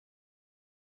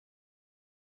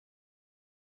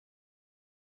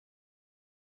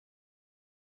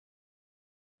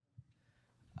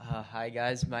Hi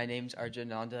guys, my name's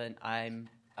Arjananda and I'm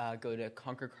go to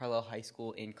Concord Carlisle High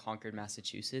School in Concord,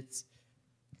 Massachusetts.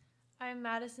 I'm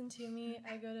Madison Toomey.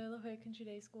 I go to La Jolla Country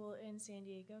Day School in San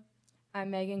Diego.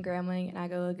 I'm Megan Gramling, and I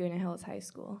go to Laguna Hills High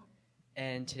School.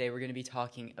 And today we're going to be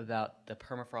talking about the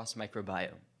permafrost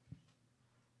microbiome.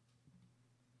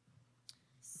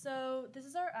 So this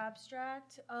is our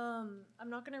abstract. I'm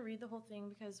not going to read the whole thing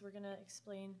because we're going to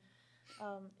explain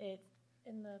it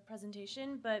in the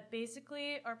presentation. But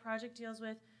basically, our project deals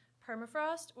with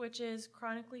permafrost, which is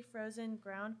chronically frozen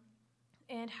ground,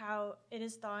 and how it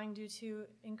is thawing due to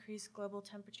increased global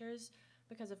temperatures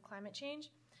because of climate change.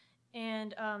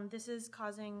 And this is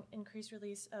causing increased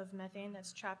release of methane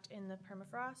that's trapped in the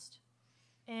permafrost.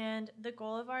 And the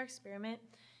goal of our experiment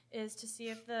is to see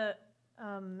if the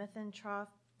methanotropic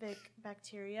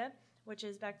bacteria, which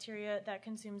is bacteria that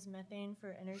consumes methane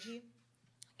for energy,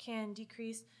 can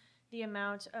decrease the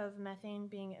amount of methane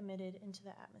being emitted into the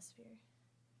atmosphere.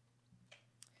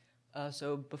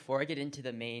 So before I get into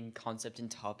the main concept and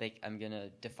topic, I'm going to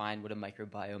define what a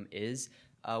microbiome is.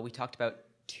 We talked about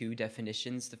two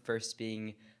definitions, the first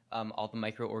being all the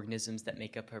microorganisms that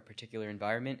make up a particular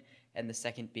environment, and the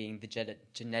second being the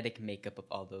genetic makeup of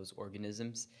all those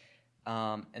organisms.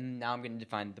 And now I'm going to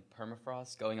define the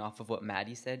permafrost, going off of what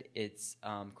Maddie said. It's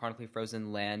chronically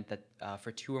frozen land that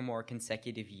for 2 or more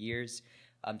consecutive years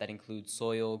that includes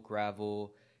soil,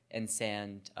 gravel, and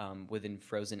sand within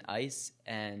frozen ice.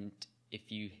 And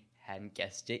if you hadn't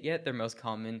guessed it yet, they're most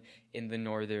common in the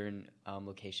northern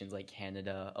locations like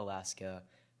Canada, Alaska,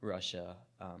 Russia,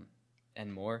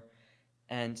 and more.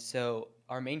 And so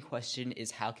our main question is,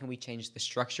 how can we change the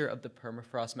structure of the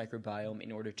permafrost microbiome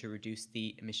in order to reduce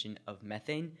the emission of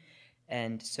methane?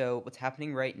 And so what's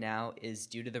happening right now is,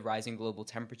 due to the rising global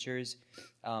temperatures,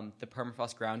 the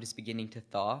permafrost ground is beginning to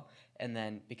thaw. And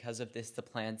then because of this, the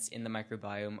plants in the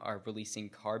microbiome are releasing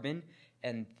carbon,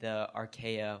 and the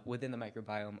archaea within the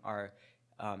microbiome are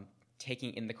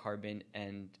taking in the carbon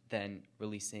and then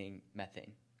releasing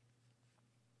methane.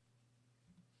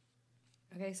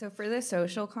 Okay, so for the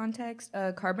social context,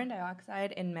 carbon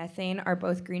dioxide and methane are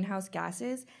both greenhouse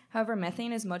gases. However,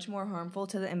 methane is much more harmful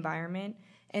to the environment,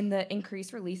 and the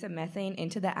increased release of methane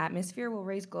into the atmosphere will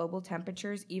raise global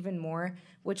temperatures even more,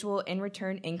 which will in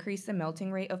return increase the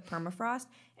melting rate of permafrost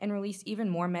and release even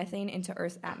more methane into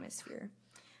Earth's atmosphere.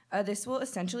 This will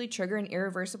essentially trigger an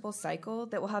irreversible cycle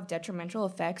that will have detrimental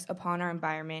effects upon our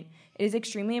environment. It is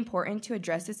extremely important to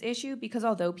address this issue because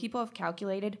although people have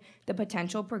calculated the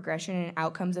potential progression and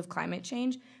outcomes of climate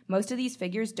change, most of these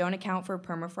figures don't account for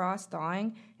permafrost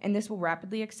thawing, and this will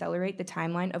rapidly accelerate the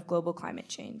timeline of global climate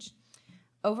change.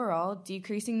 Overall,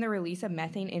 decreasing the release of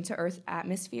methane into Earth's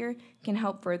atmosphere can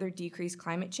help further decrease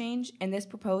climate change, and this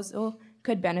proposal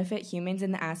could benefit humans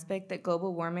in the aspect that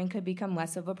global warming could become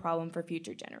less of a problem for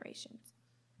future generations.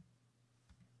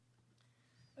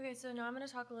 Okay, so now I'm going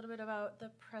to talk a little bit about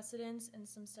the precedents and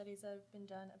some studies that have been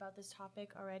done about this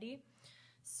topic already.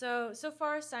 So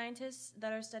far, scientists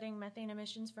that are studying methane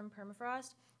emissions from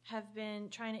permafrost have been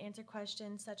trying to answer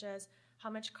questions such as how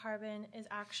much carbon is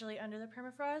actually under the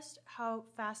permafrost, how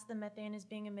fast the methane is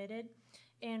being emitted,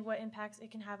 and what impacts it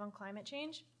can have on climate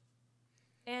change.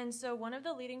 And so one of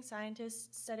the leading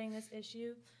scientists studying this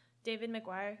issue, David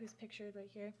McGuire, who's pictured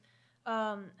right here,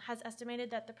 has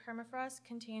estimated that the permafrost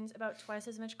contains about twice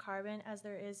as much carbon as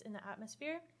there is in the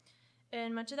atmosphere.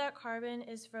 And much of that carbon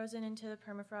is frozen into the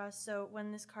permafrost, so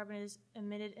when this carbon is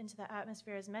emitted into the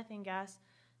atmosphere as methane gas,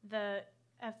 the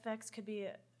effects could be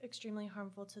extremely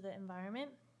harmful to the environment.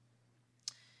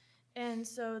 And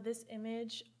so this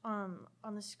image on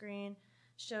the screen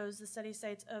shows the study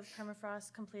sites of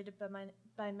permafrost completed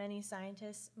by many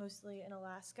scientists, mostly in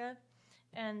Alaska.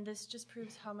 And this just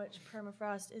proves how much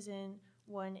permafrost is in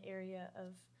one area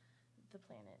of the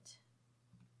planet.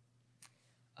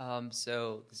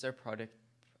 So this is our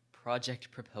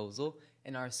project proposal,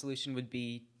 and our solution would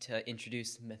be to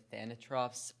introduce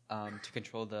methanotrophs to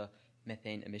control the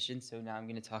methane emissions. So now I'm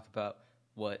going to talk about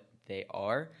what they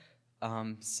are.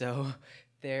 So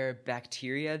they're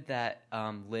bacteria that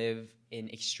live in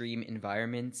extreme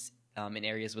environments, in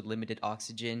areas with limited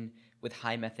oxygen, with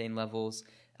high methane levels,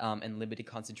 and limited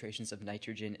concentrations of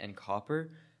nitrogen and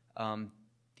copper.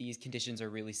 These conditions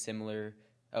are really similar.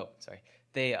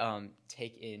 They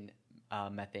take in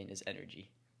methane as energy.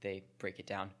 They break it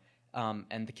down.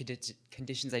 And the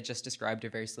conditions I just described are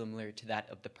very similar to that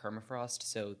of the permafrost,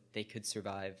 so they could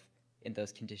survive in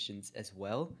those conditions as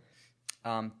well.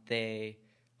 They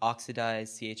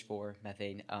oxidize CH4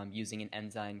 methane using an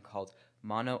enzyme called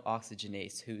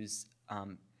monooxygenase, whose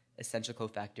essential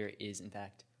cofactor is, in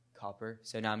fact, copper.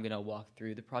 So now I'm going to walk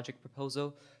through the project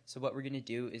proposal. So what we're going to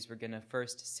do is we're going to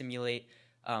first simulate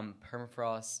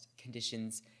permafrost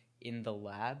conditions in the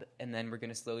lab, and then we're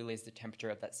going to slowly raise the temperature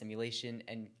of that simulation,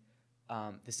 and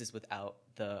this is without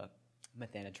the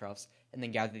methanotrophs, and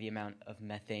then gather the amount of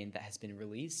methane that has been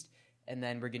released. And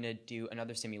then we're going to do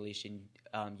another simulation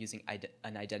using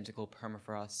an identical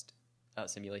permafrost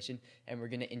simulation, and we're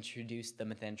going to introduce the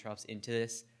methanotrophs into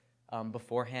this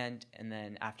beforehand, and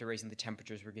then after raising the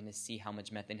temperatures, we're going to see how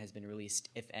much methane has been released,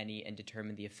 if any, and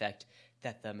determine the effect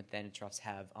that the methanotrophs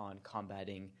have on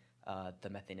combating the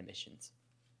methane emissions.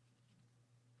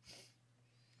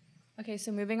 Okay,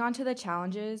 so moving on to the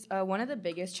challenges. One of the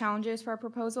biggest challenges for our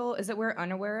proposal is that we're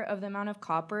unaware of the amount of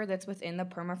copper that's within the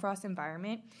permafrost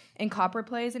environment, and copper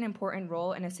plays an important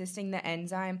role in assisting the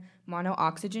enzyme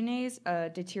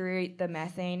monooxygenase deteriorate the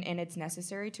methane, and it's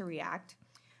necessary to react.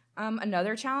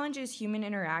 Another challenge is human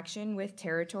interaction with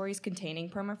territories containing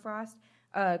permafrost.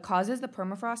 Causes the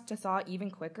permafrost to thaw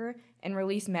even quicker and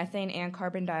release methane and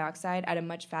carbon dioxide at a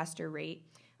much faster rate.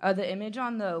 The image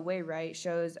on the way right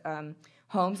shows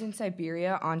homes in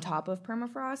Siberia on top of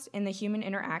permafrost, and the human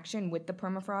interaction with the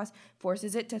permafrost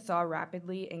forces it to thaw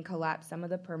rapidly and collapse some of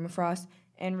the permafrost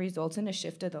and results in a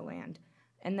shift of the land.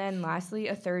 And then lastly,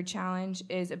 a third challenge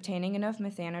is obtaining enough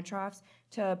methanotrophs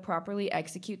to properly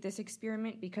execute this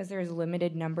experiment because there's a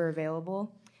limited number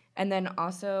available. And then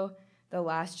also the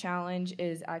last challenge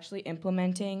is actually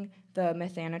implementing the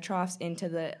methanotrophs into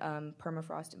the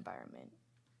permafrost environment.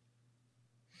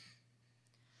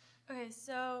 Okay,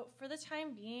 so for the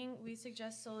time being, we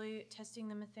suggest solely testing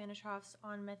the methanotrophs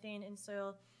on methane in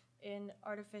soil in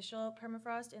artificial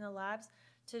permafrost in the labs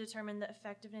to determine the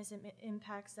effectiveness and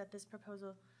impacts that this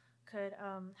proposal could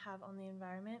have on the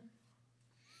environment.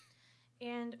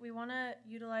 And we want to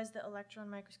utilize the electron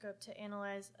microscope to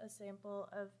analyze a sample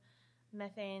of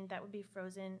methane that would be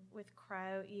frozen with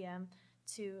cryo-EM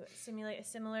to simulate a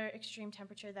similar extreme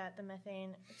temperature that the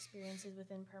methane experiences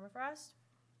within permafrost.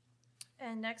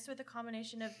 And next, with a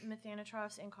combination of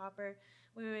methanotrophs and copper,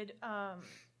 we would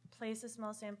place a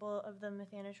small sample of the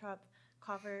methanotrop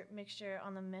copper mixture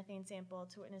on the methane sample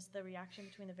to witness the reaction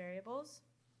between the variables.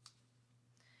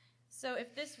 So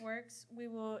if this works, we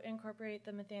will incorporate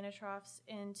the methanotrophs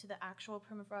into the actual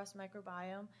permafrost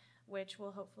microbiome, which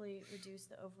will hopefully reduce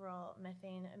the overall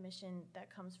methane emission that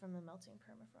comes from the melting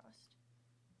permafrost.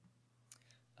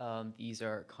 These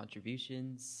are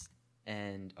contributions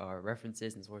and our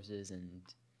references and sources, and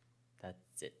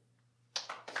that's it.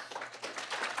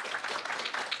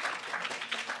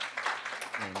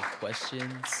 Any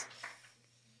questions?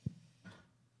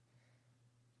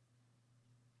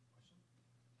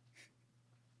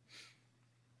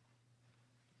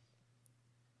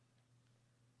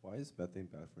 Why is methane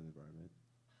bad for the environment?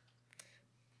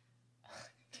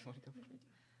 Do you want to go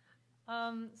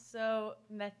first? So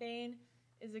methane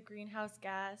is a greenhouse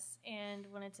gas, and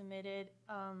when it's emitted,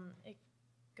 it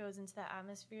goes into the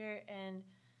atmosphere, and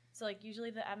so like usually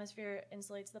the atmosphere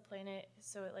insulates the planet,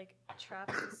 so it like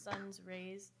traps the sun's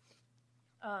rays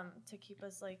to keep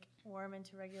us like warm and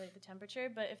to regulate the temperature.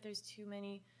 But if there's too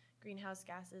many greenhouse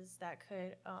gases that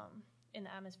could in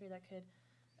the atmosphere that could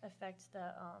affect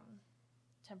the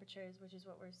temperatures, which is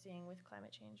what we're seeing with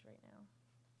climate change right now.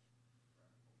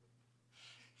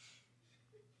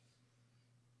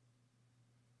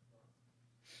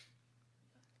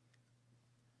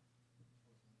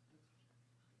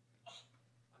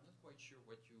 Sure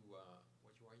what you are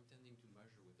intending to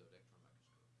measure with the electron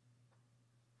microscope.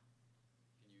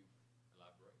 Can you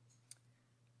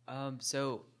elaborate?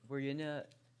 So we're gonna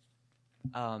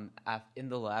in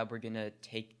the lab we're gonna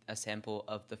take a sample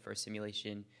of the first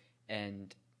simulation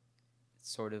and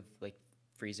sort of like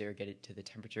freeze it or get it to the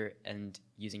temperature, and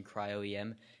using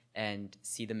cryo-EM and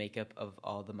see the makeup of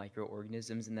all the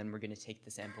microorganisms, and then we're going to take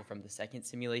the sample from the second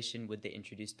simulation with the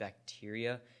introduced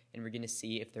bacteria, and we're going to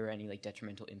see if there are any like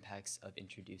detrimental impacts of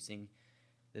introducing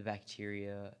the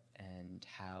bacteria and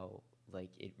how like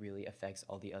it really affects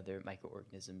all the other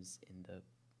microorganisms in the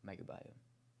microbiome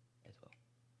as well.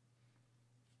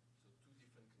 So two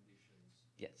different conditions.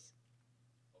 Yes.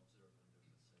 Observed under the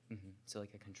same. So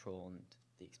like a control and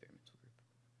the experimental group.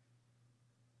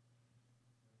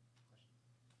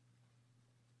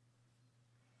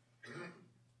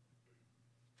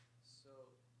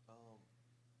 So,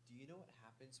 do you know what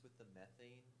happens with the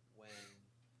methane when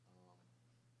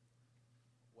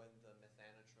the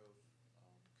methanotroph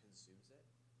consumes it?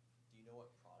 Do you know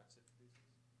what products it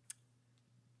produces?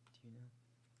 Do you know?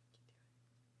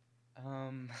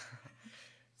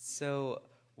 So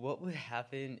what would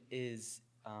happen is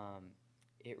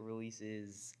it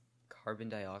releases carbon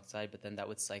dioxide, but then that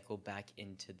would cycle back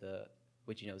into the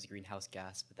which is a greenhouse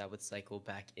gas, but that would cycle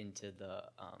back into the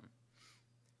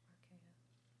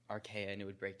archaea, and it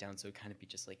would break down. So it would kind of be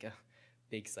just like a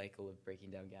big cycle of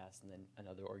breaking down gas, and then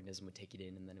another organism would take it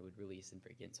in, and then it would release and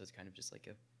break in. So it's kind of just like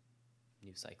a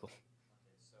new cycle.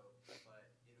 Okay, so, but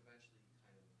it eventually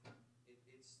kind of,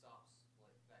 it stops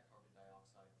like that carbon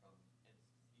dioxide from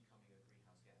becoming a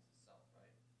greenhouse gas itself,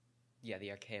 right? Yeah, the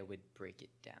archaea would break it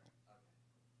down. Okay,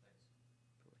 thanks.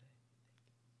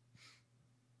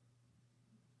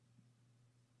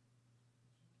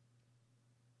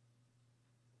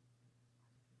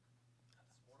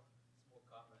 For what I think. Small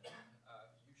comment.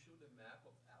 You showed a map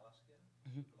of Alaska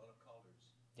Mhm. with a lot of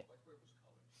colors. Yeah. What were those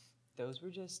colors? Those were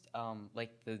just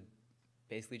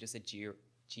basically just a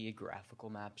geographical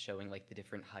map showing like the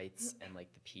different heights and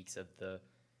like the peaks of the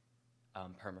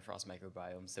permafrost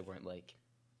microbiomes. That weren't like,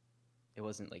 it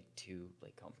wasn't like too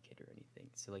like complicated or anything.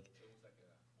 So like, So it was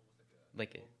almost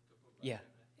Like a- topographic yeah. map.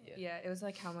 Yeah. Yeah, it was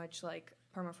like how much like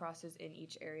permafrost is in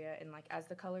each area, and like as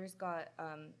the colors got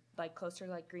like closer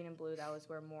to like green and blue, that was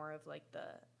where more of like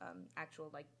the actual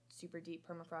like super deep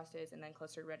permafrost is, and then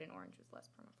closer to red and orange was less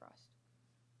permafrost.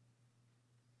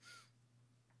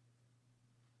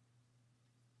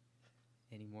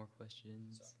 Any more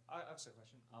questions? So I have a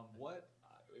question.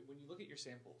 When you look at your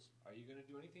samples, are you going to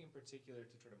do anything in particular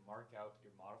to try to mark out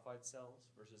your modified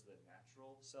cells versus the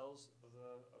natural cells of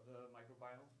the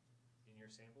microbiome in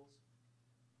your samples?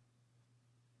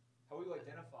 How will you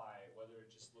identify whether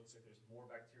it just looks like there's more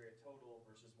bacteria total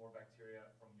versus more bacteria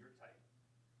from your type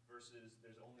versus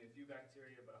there's only a few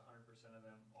bacteria but 100% of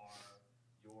them are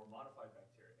your modified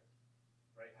bacteria,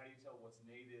 right? How do you tell what's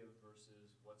native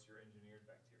versus what's your engineered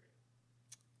bacteria?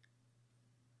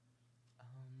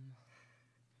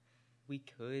 We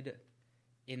could,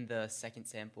 in the second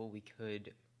sample, we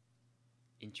could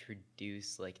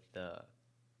introduce like the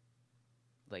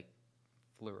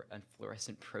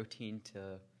fluorescent protein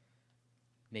to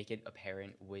make it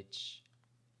apparent which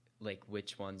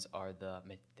ones are the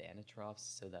methanotrophs,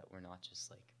 so that we're not just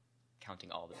like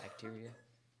counting all the bacteria.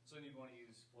 So then you'd want to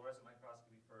use fluorescent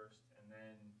microscopy first and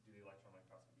then do the electron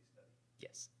microscopy study.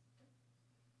 Yes.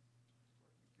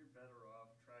 You're better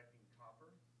off tracking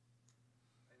copper.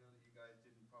 I know that you guys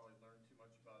didn't probably learn too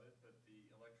much about it, but the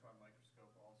electron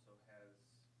microscope also has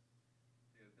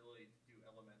the ability to do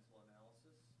elemental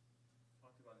analysis.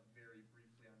 Talked about it very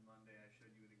briefly on Monday. I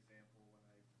showed you an example when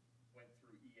I went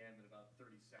through EM in about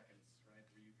 30 seconds, right,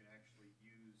 where you can actually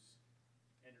use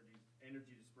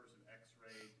energy dispersive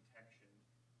X-ray detection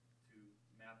to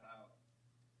map out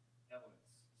elements,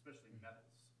 especially metals,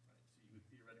 right? So you would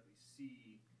theoretically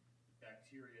see the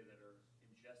bacteria that are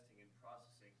ingesting and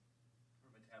processing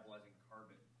or metabolizing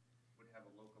carbon would have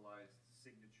a localized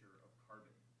signature of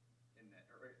carbon in that,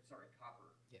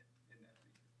 copper Yeah. in that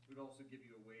region. It would also give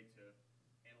you a way to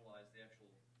analyze the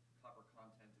actual copper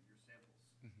content of your samples,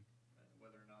 Mhm. and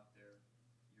whether or not your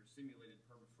simulated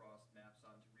permafrost maps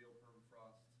onto real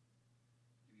permafrost,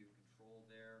 give you a control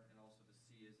there, and also to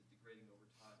see is it degrading over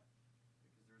time,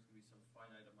 because there's going to be some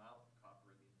finite amount of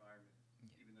copper in the environment,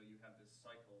 Yeah. even though you have this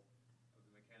cycle